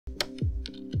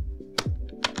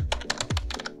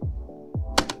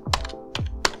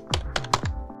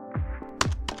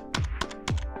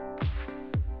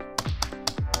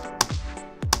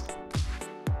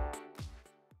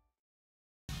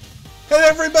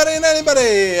everybody and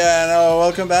anybody, and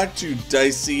welcome back to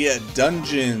Dicey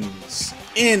Dungeons.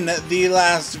 In the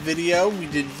last video, we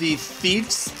did the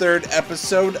Thief's third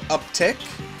episode uptick.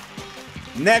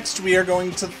 Next, we are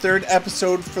going to the third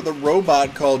episode for the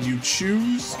robot called You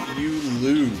Choose, You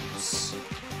Lose.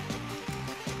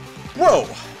 Whoa!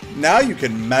 Now you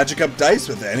can magic up dice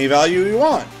with any value you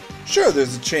want. Sure,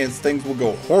 there's a chance things will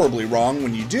go horribly wrong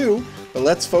when you do, but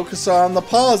let's focus on the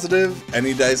positive,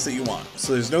 any dice that you want.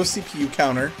 So there's no CPU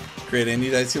counter, create any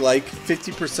dice you like,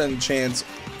 50% chance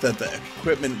that the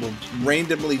equipment will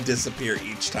randomly disappear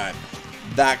each time.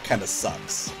 That kind of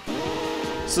sucks.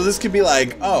 So this could be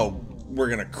like, oh, we're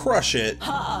gonna crush it,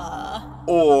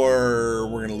 or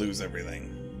we're gonna lose everything.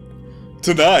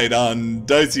 Tonight on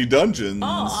Dicey Dungeons,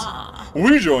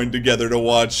 we join together to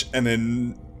watch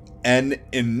an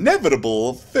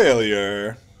inevitable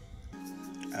failure.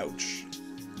 Ouch.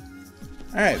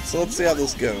 Alright, so let's see how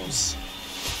this goes.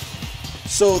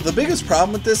 So the biggest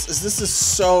problem with this is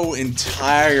so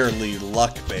entirely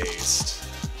luck-based.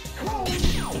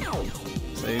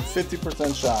 Say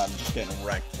 50% shot, I'm just getting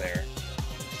wrecked there.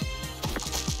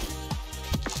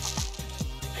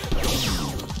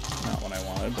 Not what I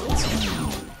wanted, but it's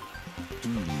fine.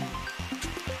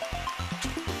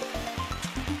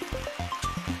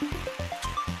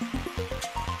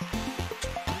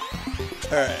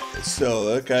 Alright, so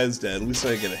that guy's dead. At least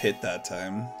I get a hit that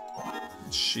time.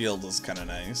 Shield is kind of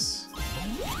nice.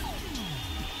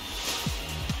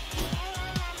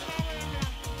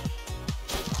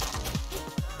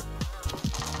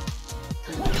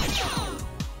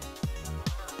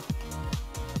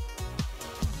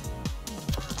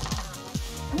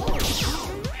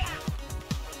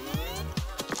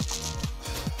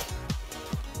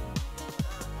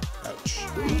 Ouch.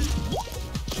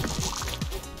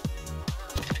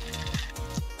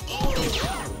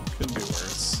 Could be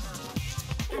worse.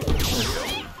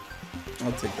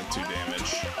 I'll take the 2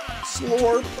 damage.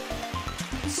 Slurp!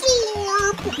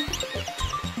 Slurp!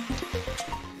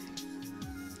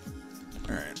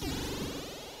 Alright.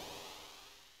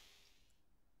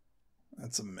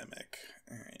 That's a mimic.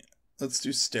 Alright. Let's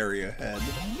do stereo head.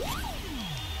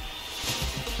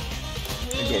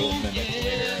 I'll go to the mimic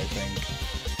later, I think.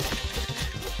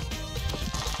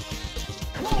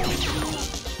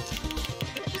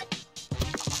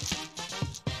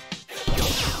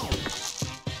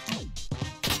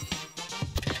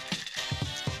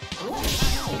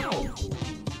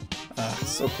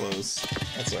 So close.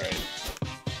 That's alright.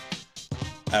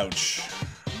 Ouch.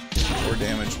 4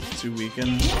 damage with 2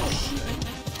 weakened.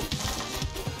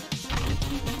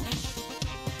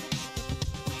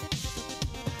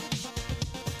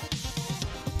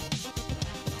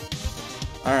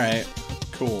 Alright.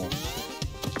 Cool.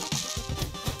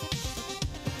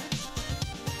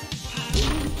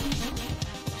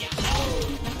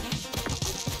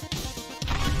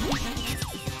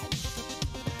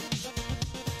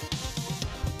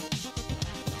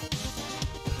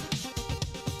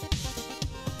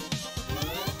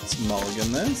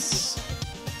 Mulligan this.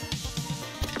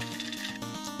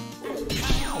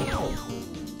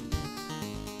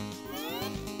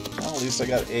 Well, at least I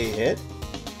got a hit.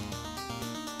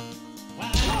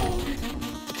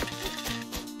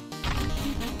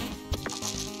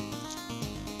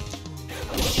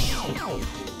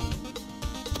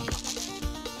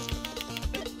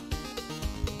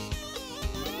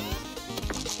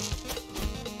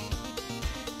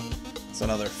 It's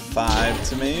another 5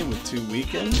 to me with 2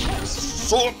 weakened.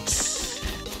 Sucks!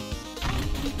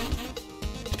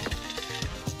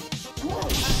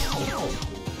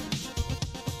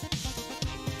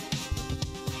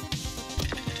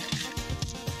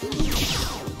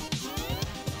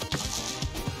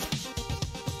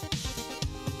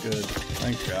 Good.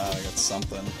 Thank God I got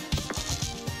something.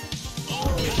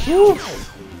 Whew.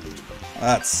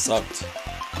 That sucked.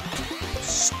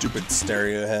 Stupid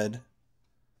stereo head.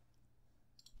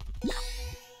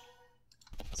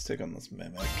 Let's take on this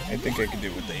mimic. I think I can do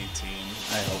it with 18.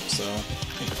 I hope so.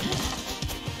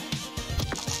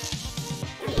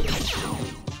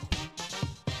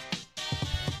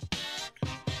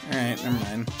 Alright, never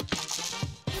mind.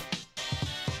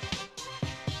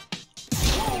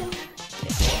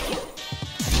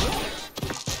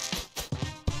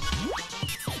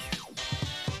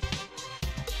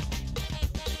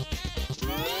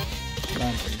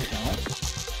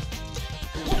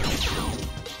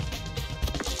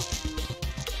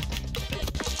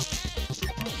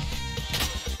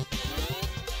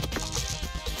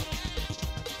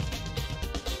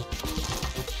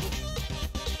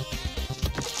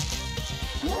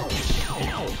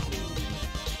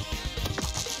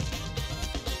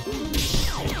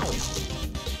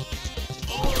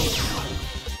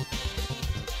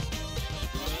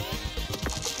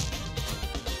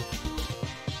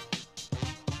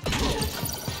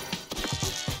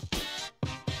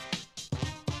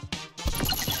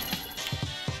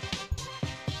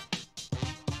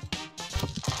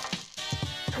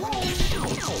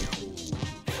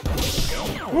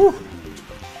 Whew.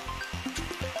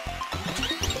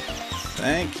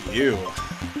 Thank you.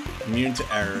 Immune to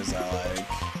errors, I like.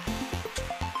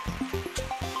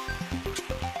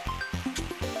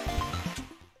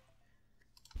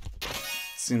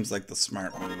 Seems like the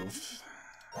smart move.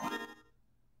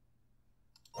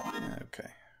 Okay.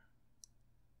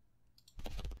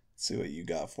 Let's see what you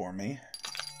got for me.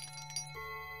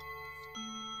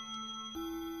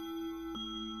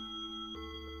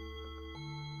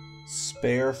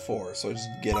 Spare 4, so I just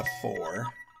get a 4.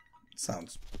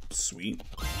 Sounds sweet.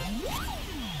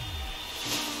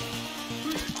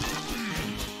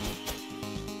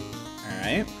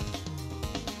 Alright.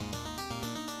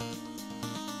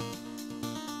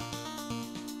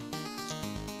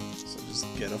 So just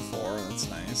get a 4, that's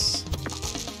nice.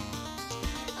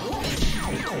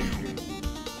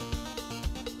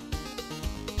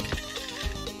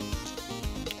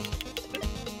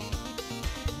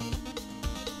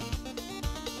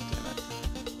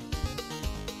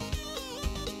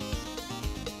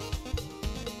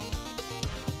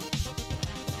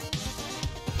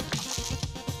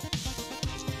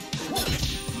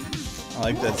 I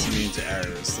like that's immune to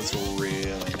errors. That's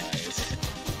really nice.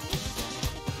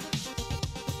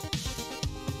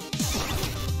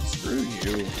 Screw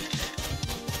you.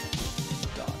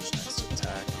 Dodge next to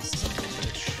attack, you son of a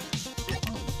bitch.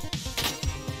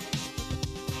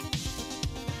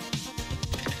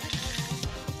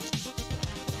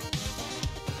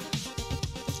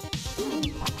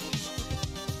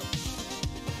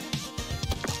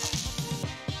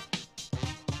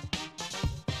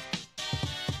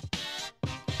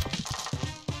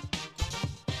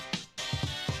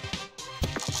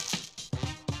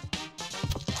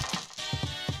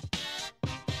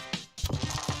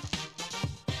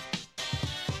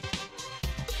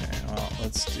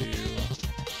 Let's do...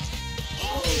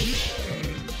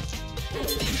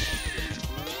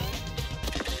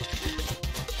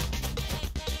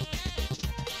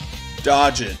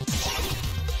 Dodge it,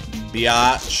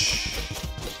 biatch.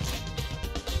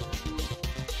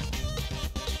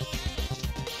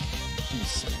 You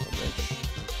son of a bitch.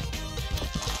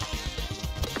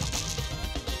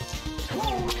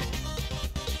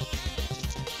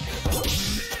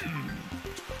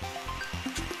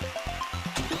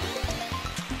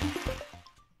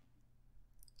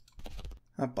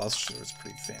 That Buster was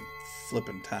pretty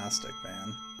flippin-tastic,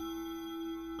 man.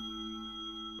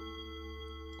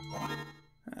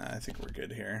 I think we're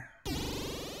good here.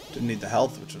 Didn't need the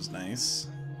health, which was nice.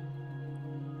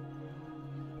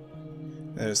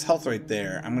 There's health right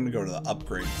there. I'm gonna go to the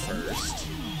upgrade first.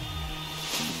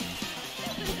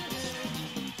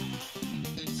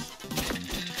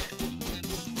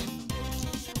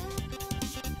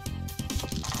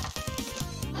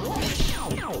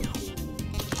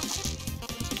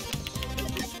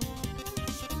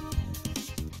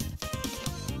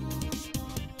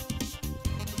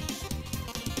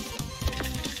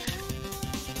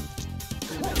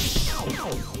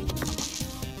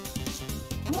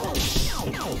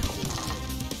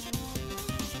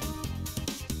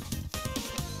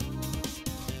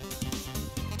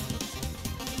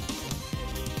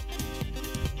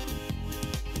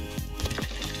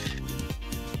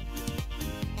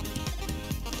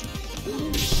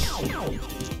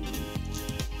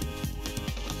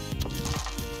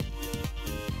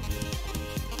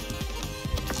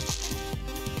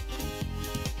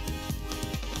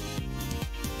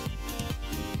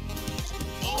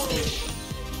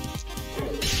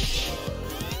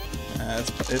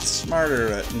 It's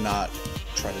smarter to not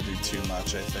try to do too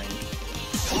much, I think.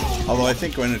 Although I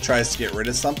think when it tries to get rid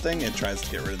of something, it tries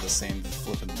to get rid of the same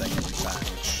flippin' thing every time,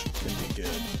 which can be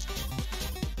good.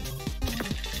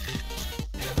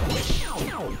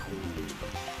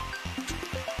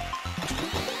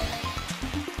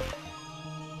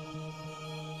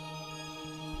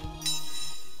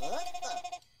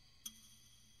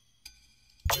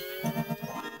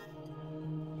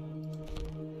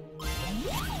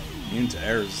 Immune to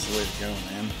errors is the way to go,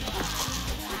 man.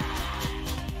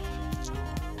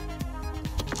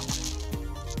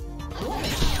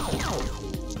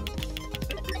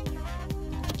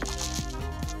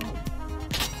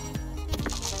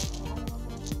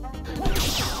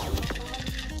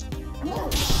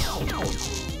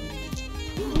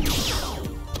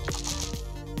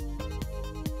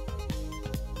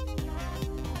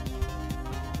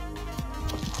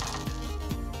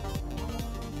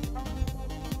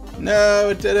 No,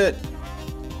 it did it.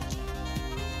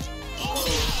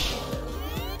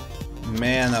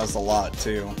 Man, that was a lot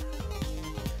too.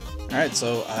 Alright,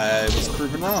 so I was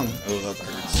proven wrong. Oh, that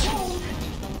hurts.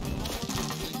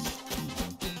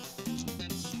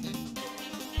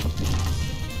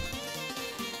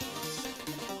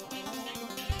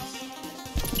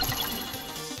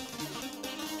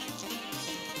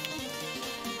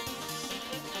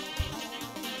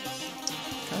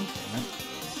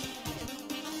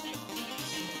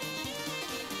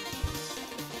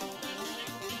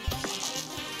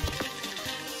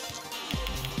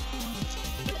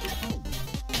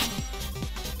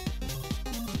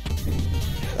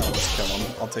 kill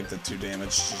him. I'll take the 2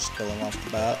 damage to just kill him off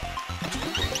the bat.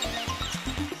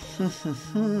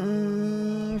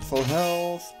 Full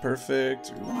health.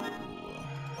 Perfect. Ooh.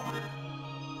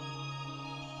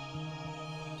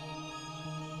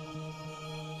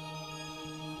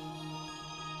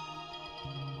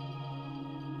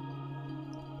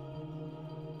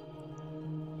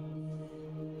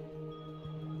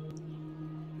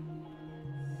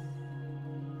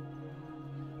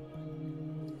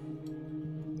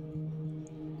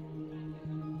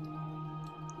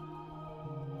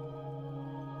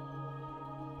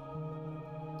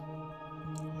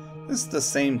 This is the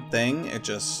same thing, it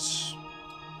just,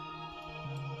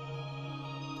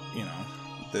 you know,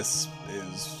 this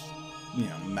is, you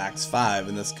know, max 5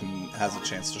 and this has a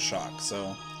chance to shock,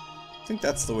 so I think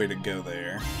that's the way to go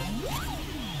there.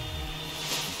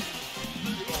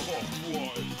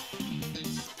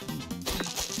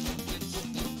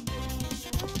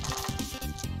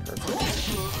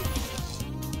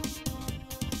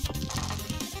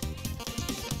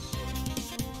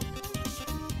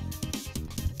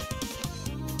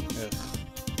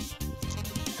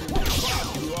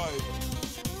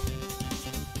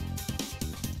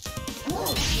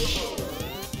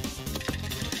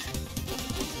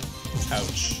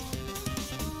 Ouch.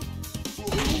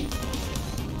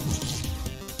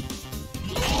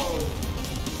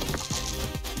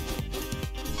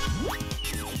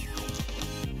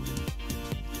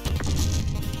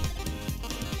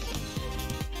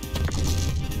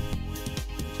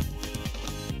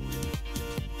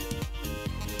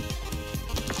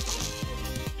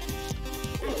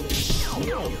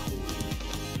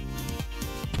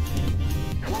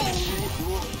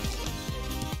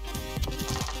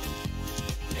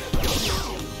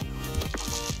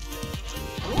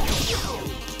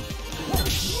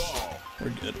 We're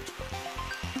good.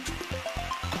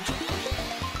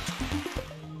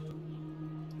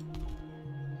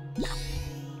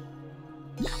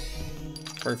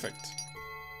 Perfect.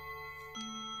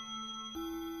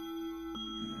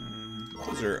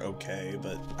 Those are okay,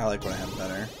 but I like what I have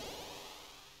better.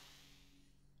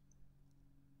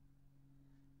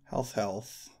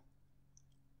 Health.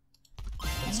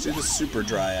 Let's do the Super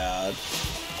Dryad.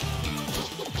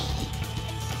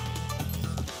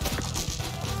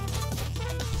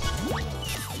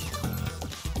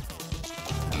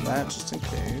 And that just in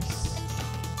case.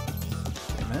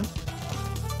 Damn it.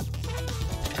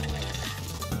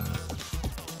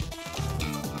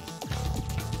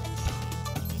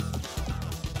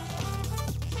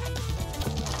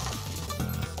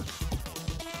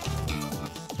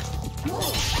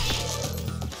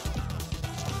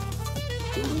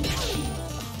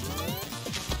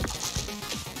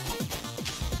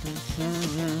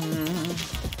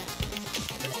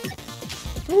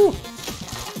 Woo.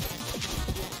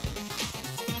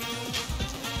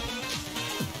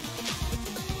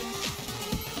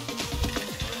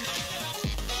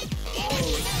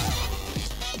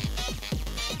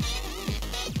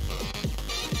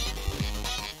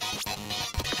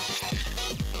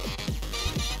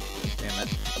 Damn it.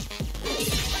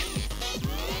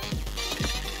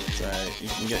 It's alright, you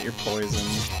can get your poison.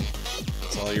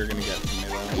 That's all you're gonna get from me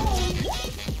though.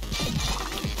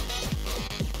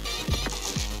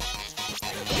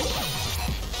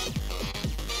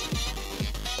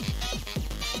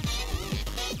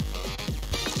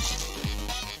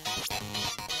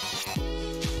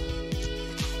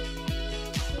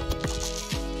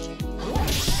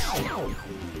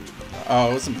 Oh,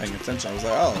 I wasn't paying attention. I was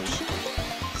like, oh,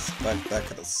 that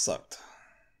could have sucked.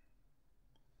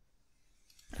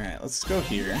 Alright, let's go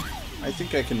here. I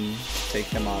think I can take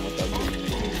him on without getting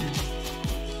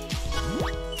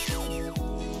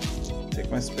Take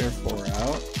my spare 4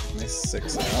 out. Take my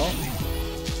 6 out.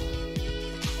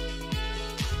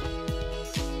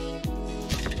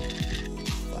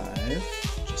 Five,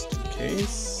 just in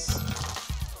case.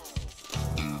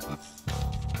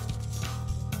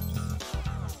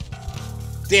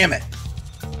 Damn it!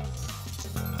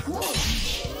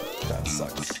 That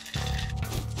sucks.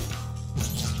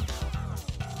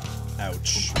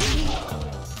 Ouch.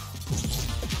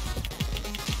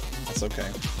 That's okay.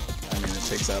 I mean, it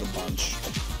takes out a bunch.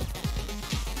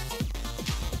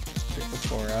 Take the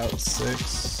 4 out,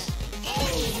 6.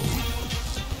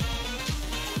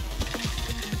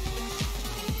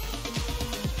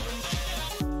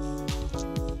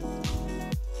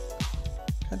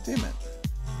 God damn it.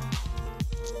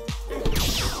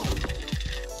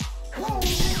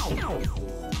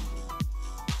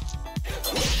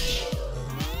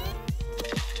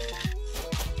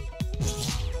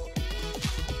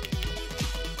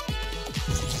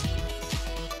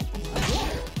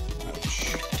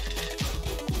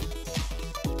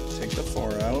 take the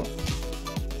 4 out.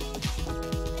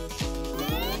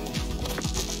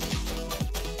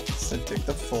 Said take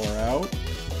the 4 out.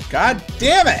 God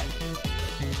damn it!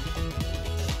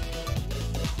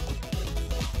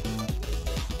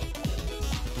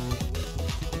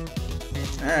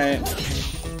 Alright.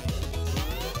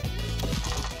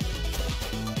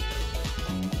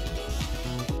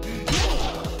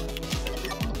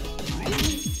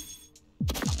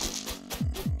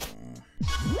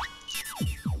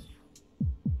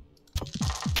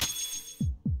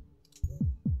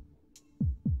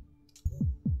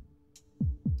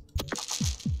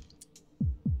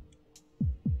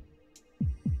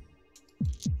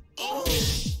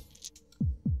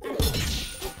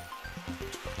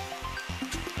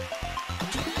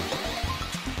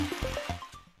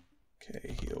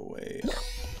 Okay, heal way up.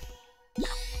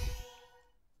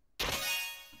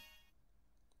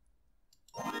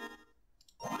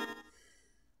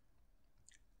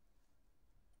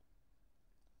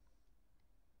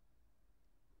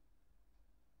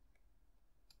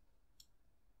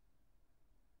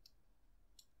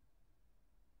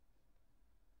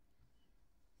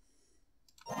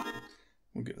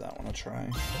 We'll give that one a try.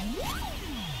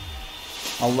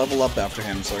 I'll level up after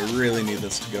him, so I really need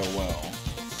this to go well.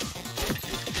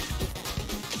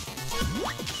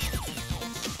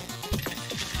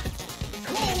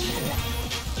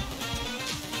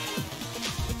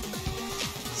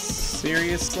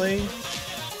 Seriously?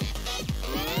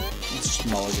 Let's just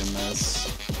mulligan this.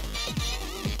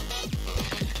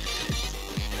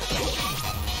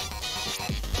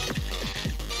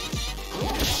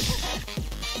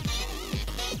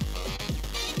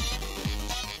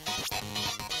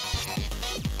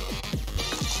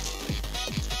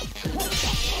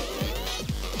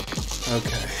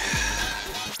 Okay.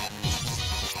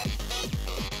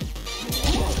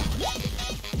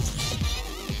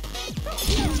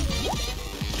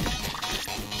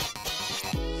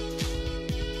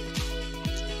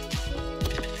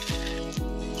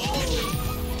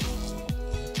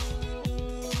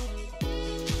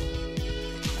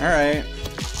 All right.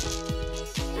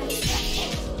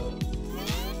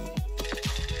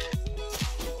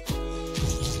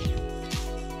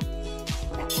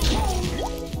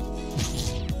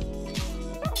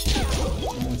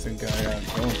 Only thing I got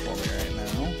going for me right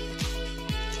now.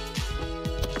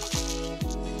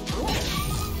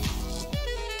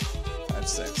 Five,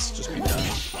 6, just be done.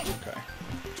 Okay.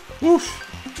 Woof.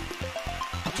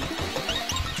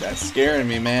 That's scaring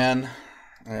me, man.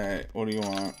 All right, what do you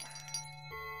want?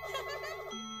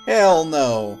 Hell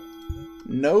no.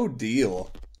 No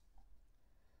deal.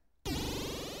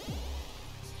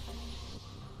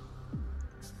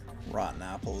 Rotten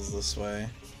apples this way.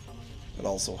 But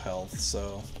also health,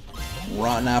 so...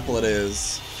 Rotten apple it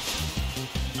is.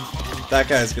 That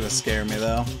guy's gonna scare me,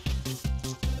 though.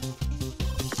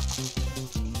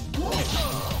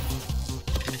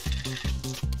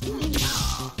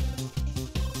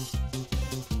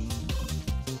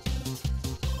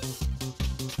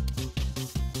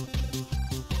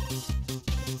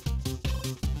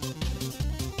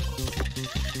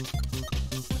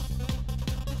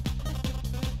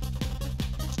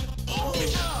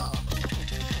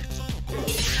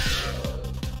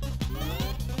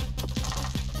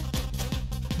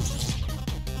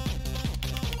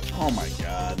 Oh my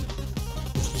god.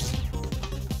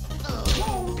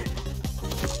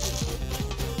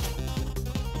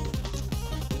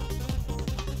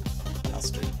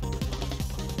 Bastard.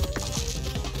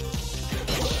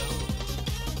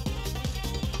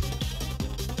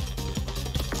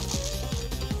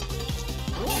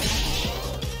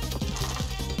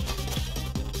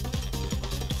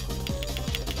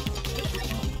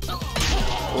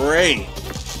 Great.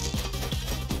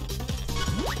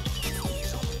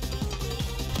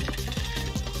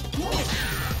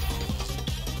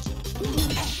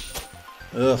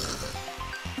 Ugh.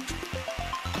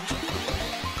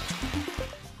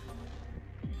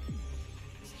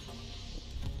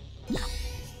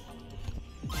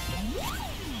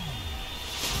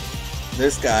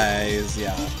 This guy is,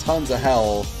 yeah, tons of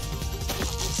health.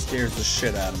 Scares the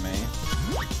shit out of me.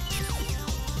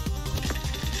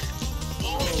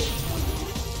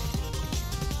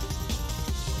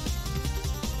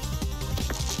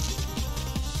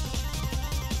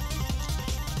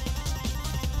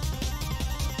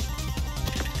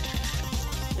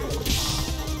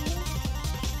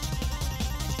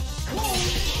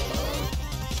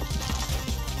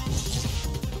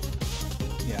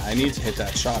 I need to hit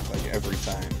that shock like every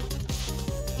time.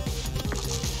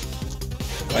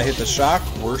 If I hit the shock,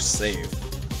 we're safe.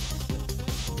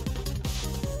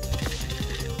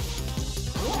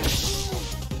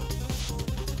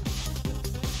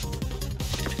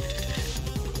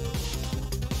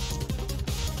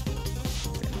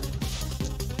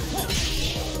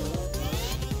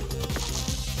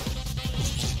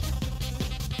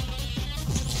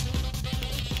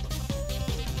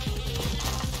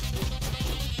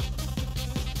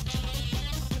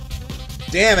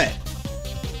 Damn it!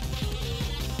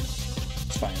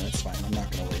 It's fine, it's fine. I'm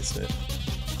not gonna waste it.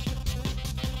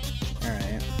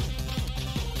 Alright.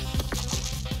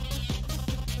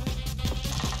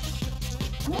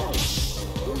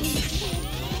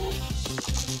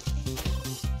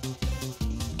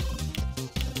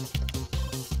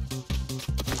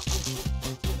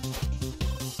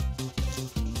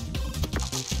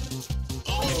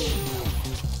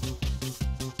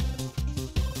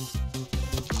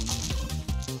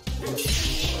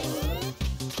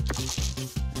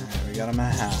 We got him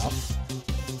at half.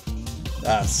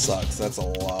 That sucks. That's a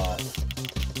lot.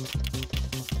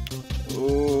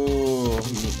 Ooh,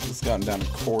 he's gotten down a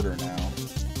quarter now.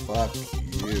 Fuck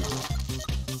you.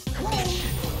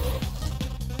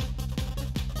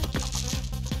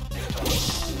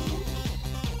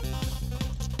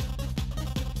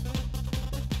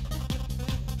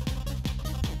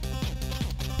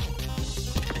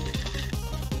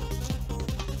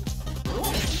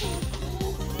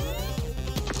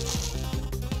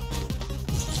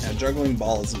 Juggling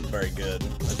ball isn't very good.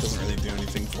 That doesn't really do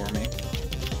anything for me.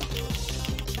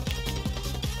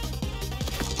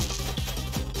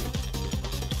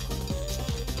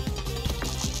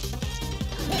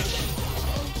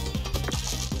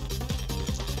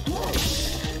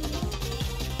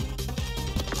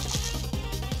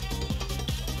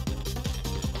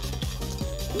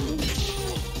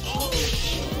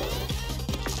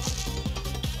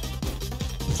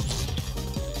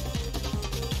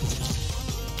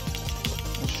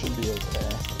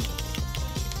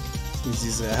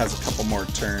 It has a couple more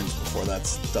turns before that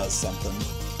does something.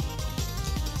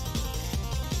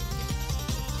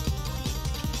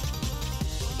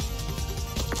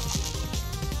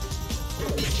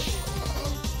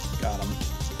 Got him.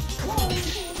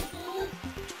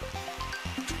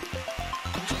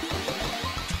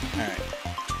 Alright.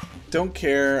 Don't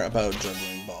care about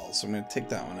juggling balls, so I'm going to take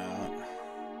that one out.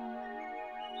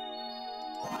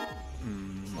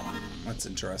 That's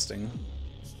interesting.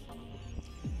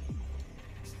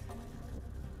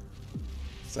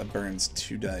 That burns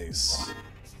 2 dice.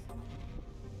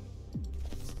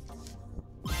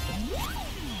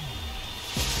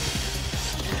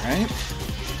 Alright.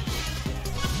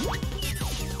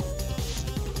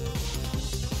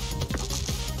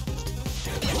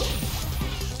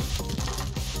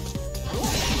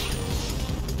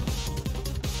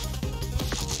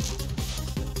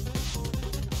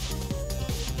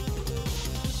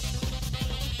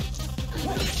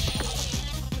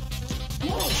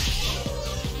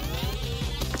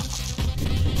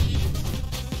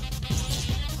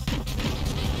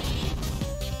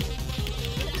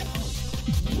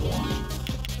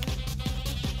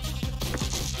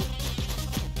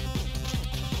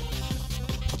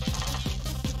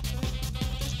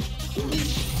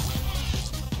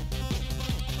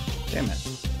 Damn it.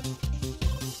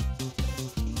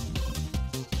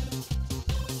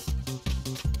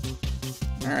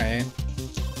 Alright.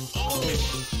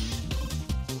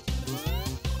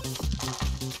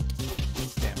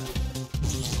 Damn it.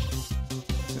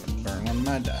 It's gonna burn one of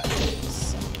my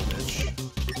dice. Son of a bitch.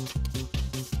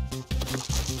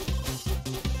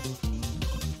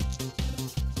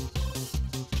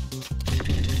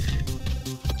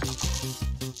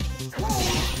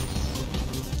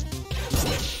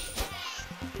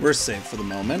 We're safe for the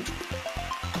moment.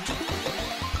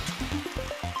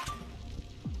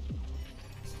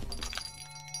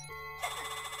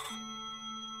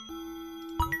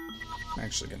 I'm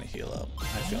actually gonna heal up.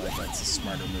 I feel like that's a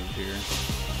smarter move here.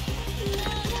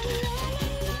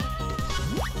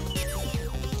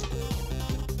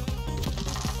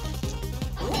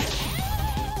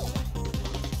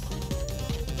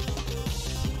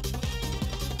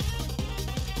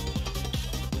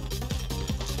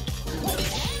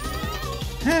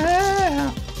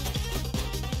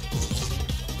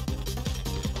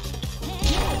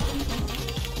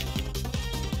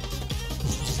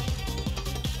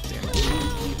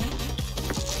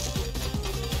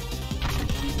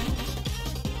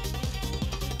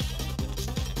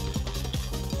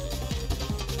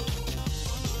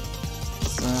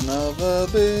 Son of a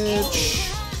bitch.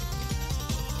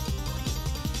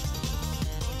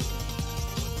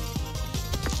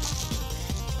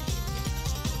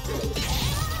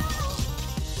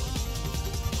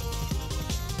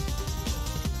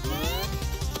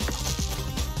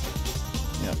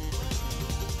 Yep.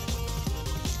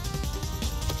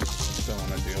 Don't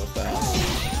want to deal with that.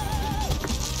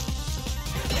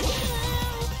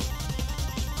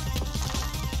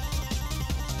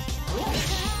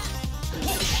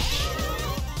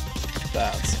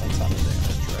 That's a ton of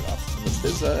damage right off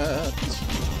the bat.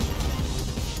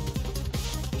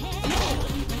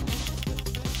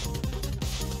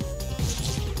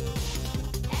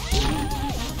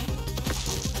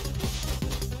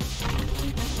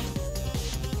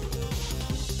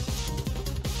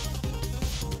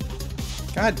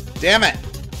 God damn it!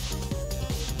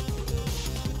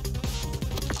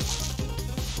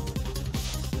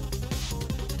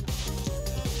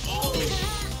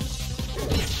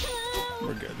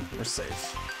 We're good. We're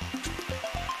safe.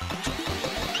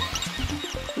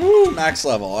 Woo! Max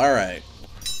level. Alright.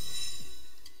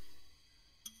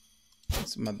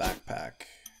 What's in my backpack?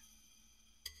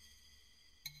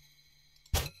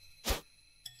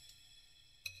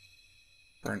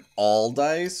 Burn all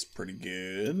dice. Pretty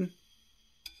good.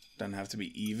 Doesn't have to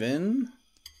be even.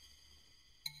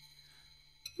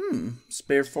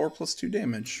 Spare 4 plus 2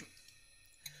 damage.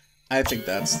 I think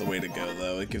that's the way to go,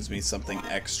 though. It gives me something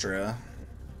extra.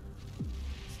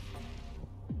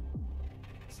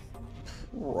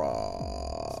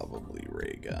 Probably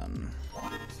ray gun.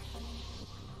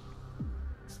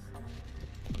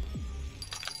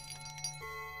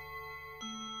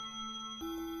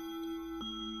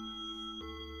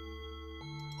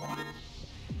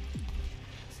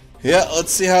 Yeah,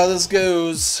 let's see how this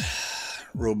goes.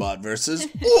 Robot versus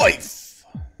wife.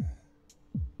 I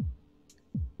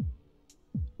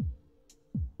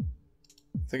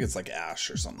think it's like Ash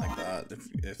or something like that.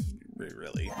 If we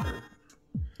really are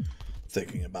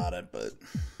thinking about it, but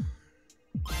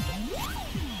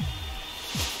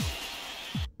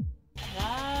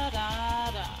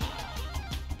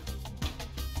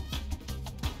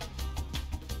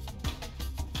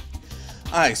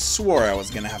I swore I was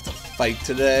gonna have to fight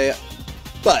today,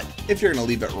 but if you're gonna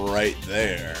leave it right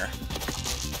there.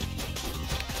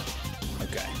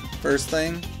 Okay, first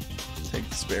thing, take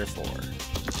the spare 4.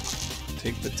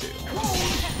 Take the 2.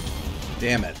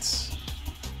 Damn it.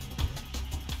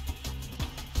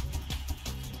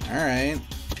 Alright.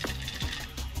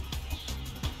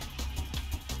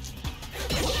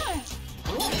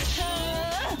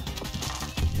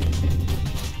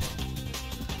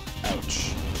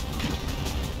 Ouch.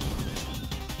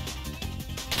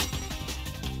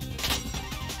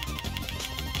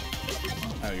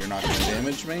 Oh, you're not gonna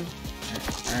damage me?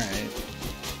 Alright.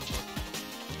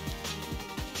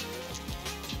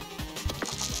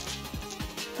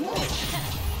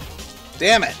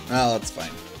 Damn it! Oh, that's fine.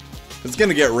 If it's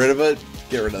gonna get rid of it,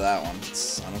 get rid of that one.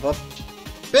 Son of a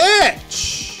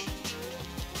bitch!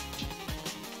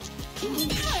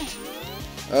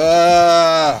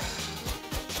 Oh.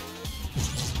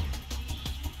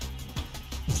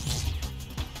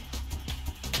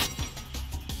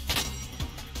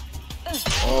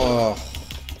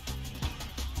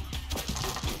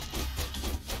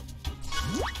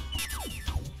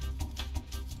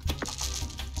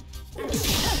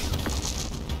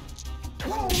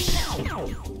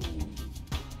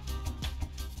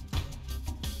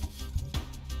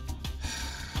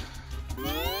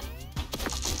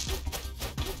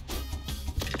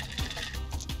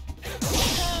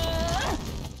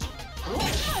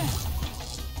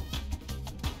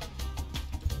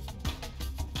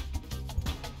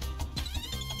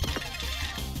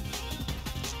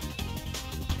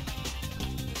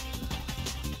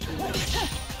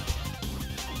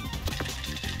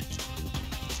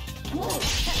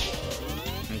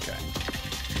 Okay.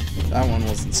 That one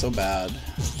wasn't so bad.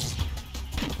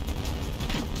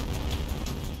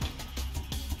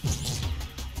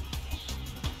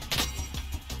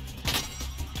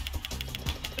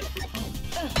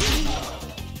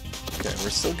 Okay, we're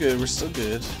still good, we're still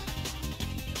good.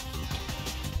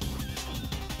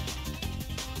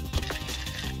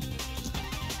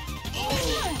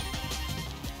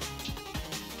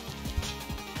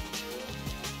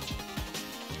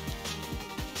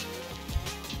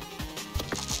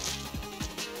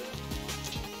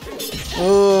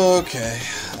 Okay.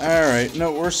 Alright.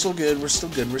 No, we're still good. We're still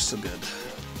good. We're still good.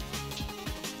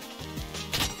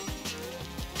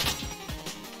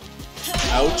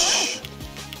 Ouch.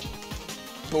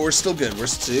 But we're still good. We're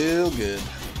still good.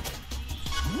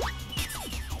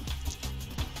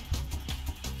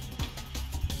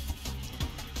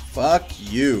 Fuck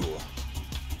you.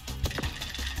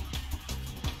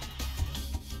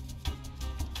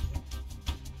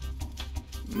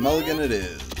 Mulligan it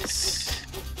is.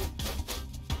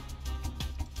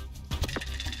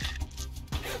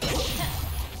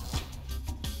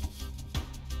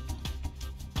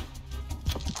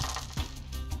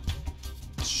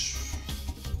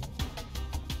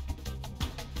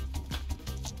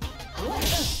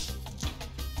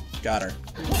 Got her.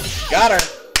 Got her!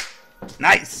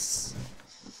 Nice!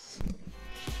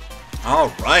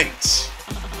 Alright.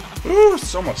 Ooh,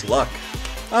 so much luck.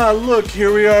 Ah, look,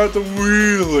 here we are at the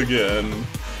wheel again.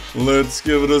 Let's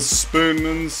give it a spin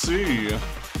and see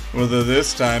whether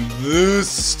this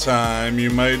time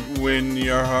you might win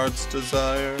your heart's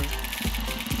desire.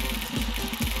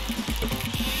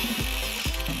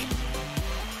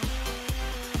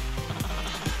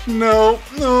 No,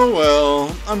 oh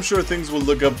well, I'm sure things will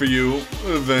look up for you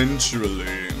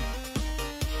eventually.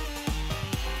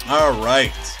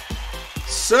 Alright,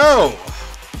 so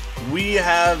we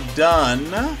have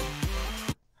done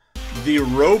the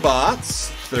robots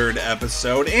third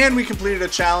episode, and we completed a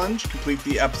challenge. Complete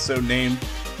the episode named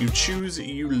You Choose,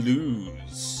 You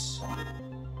Lose.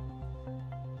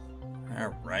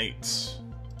 Alright.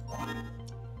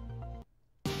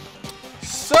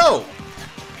 So,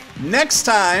 next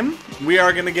time, we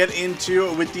are going to get into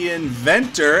it with the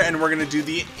inventor, and we're going to do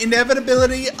the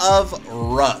inevitability of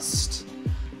rust.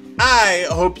 I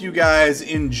hope you guys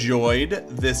enjoyed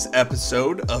this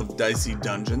episode of Dicey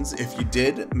Dungeons. If you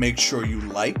did, make sure you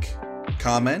like,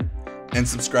 comment, and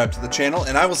subscribe to the channel,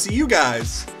 and I will see you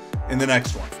guys in the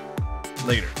next one.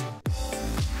 Later.